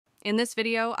In this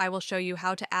video, I will show you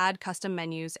how to add custom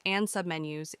menus and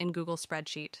submenus in Google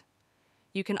Spreadsheet.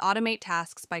 You can automate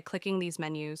tasks by clicking these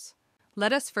menus.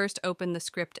 Let us first open the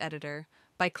script editor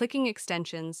by clicking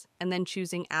Extensions and then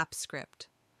choosing App Script.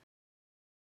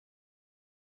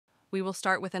 We will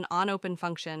start with an onOpen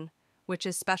function, which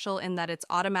is special in that it's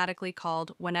automatically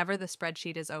called whenever the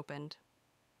spreadsheet is opened.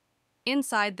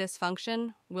 Inside this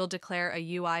function, we'll declare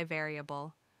a UI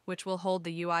variable, which will hold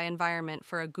the UI environment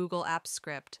for a Google Apps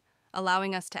script,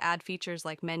 allowing us to add features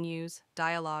like menus,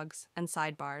 dialogues, and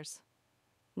sidebars.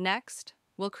 Next,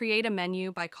 we'll create a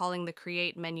menu by calling the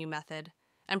createMenu method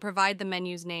and provide the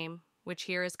menu's name, which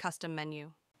here is custom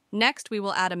menu. Next, we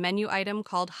will add a menu item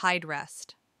called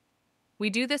hideRest. We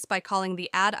do this by calling the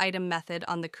addItem method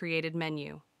on the created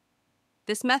menu.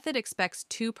 This method expects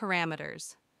two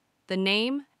parameters, the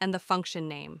name and the function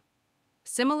name.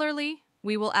 Similarly,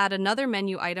 we will add another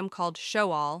menu item called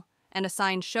showAll and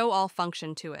assign showAll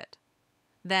function to it.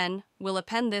 Then, we'll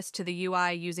append this to the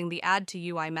UI using the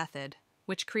addToUI method,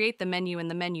 which create the menu in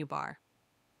the menu bar.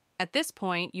 At this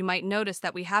point, you might notice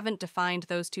that we haven't defined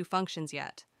those two functions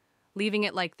yet. Leaving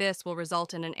it like this will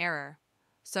result in an error.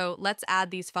 So let's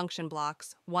add these function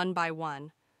blocks one by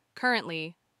one.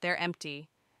 Currently, they're empty,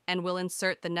 and we'll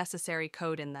insert the necessary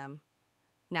code in them.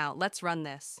 Now, let's run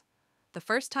this. The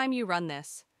first time you run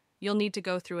this, you'll need to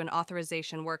go through an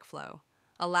authorization workflow.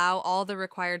 Allow all the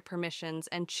required permissions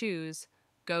and choose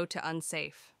Go to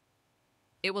Unsafe.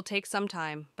 It will take some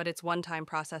time, but it's one-time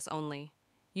process only.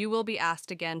 You will be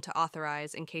asked again to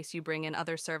authorize in case you bring in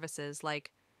other services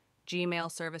like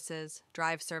Gmail services,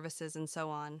 Drive services, and so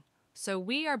on. So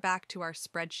we are back to our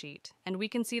spreadsheet, and we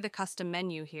can see the custom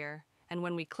menu here, and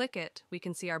when we click it, we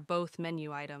can see our both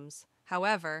menu items.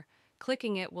 However,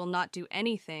 clicking it will not do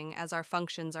anything as our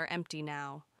functions are empty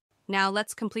now. Now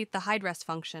let's complete the hideRest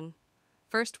function.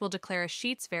 First, we'll declare a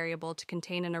sheets variable to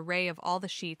contain an array of all the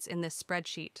sheets in this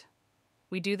spreadsheet.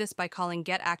 We do this by calling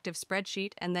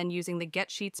getActiveSpreadsheet and then using the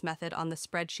getSheets method on the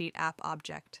spreadsheet app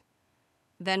object.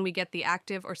 Then we get the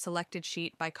active or selected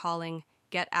sheet by calling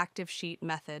getActiveSheet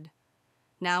method.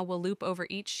 Now we'll loop over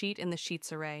each sheet in the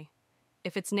sheets array.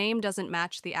 If its name doesn't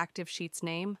match the active sheet's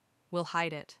name, we'll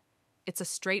hide it. It's a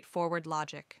straightforward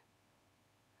logic.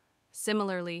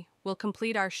 Similarly, we'll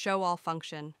complete our showAll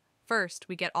function. First,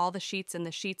 we get all the sheets in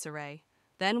the sheets array.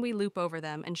 Then we loop over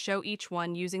them and show each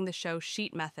one using the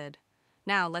showSheet method.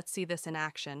 Now let's see this in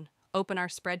action. Open our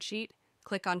spreadsheet,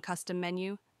 click on Custom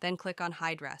Menu, then click on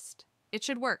hideRest. It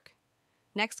should work.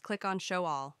 Next, click on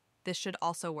showAll. This should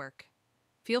also work.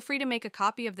 Feel free to make a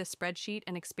copy of this spreadsheet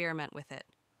and experiment with it.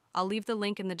 I'll leave the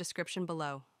link in the description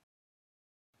below.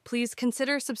 Please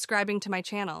consider subscribing to my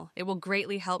channel. It will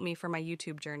greatly help me for my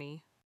YouTube journey.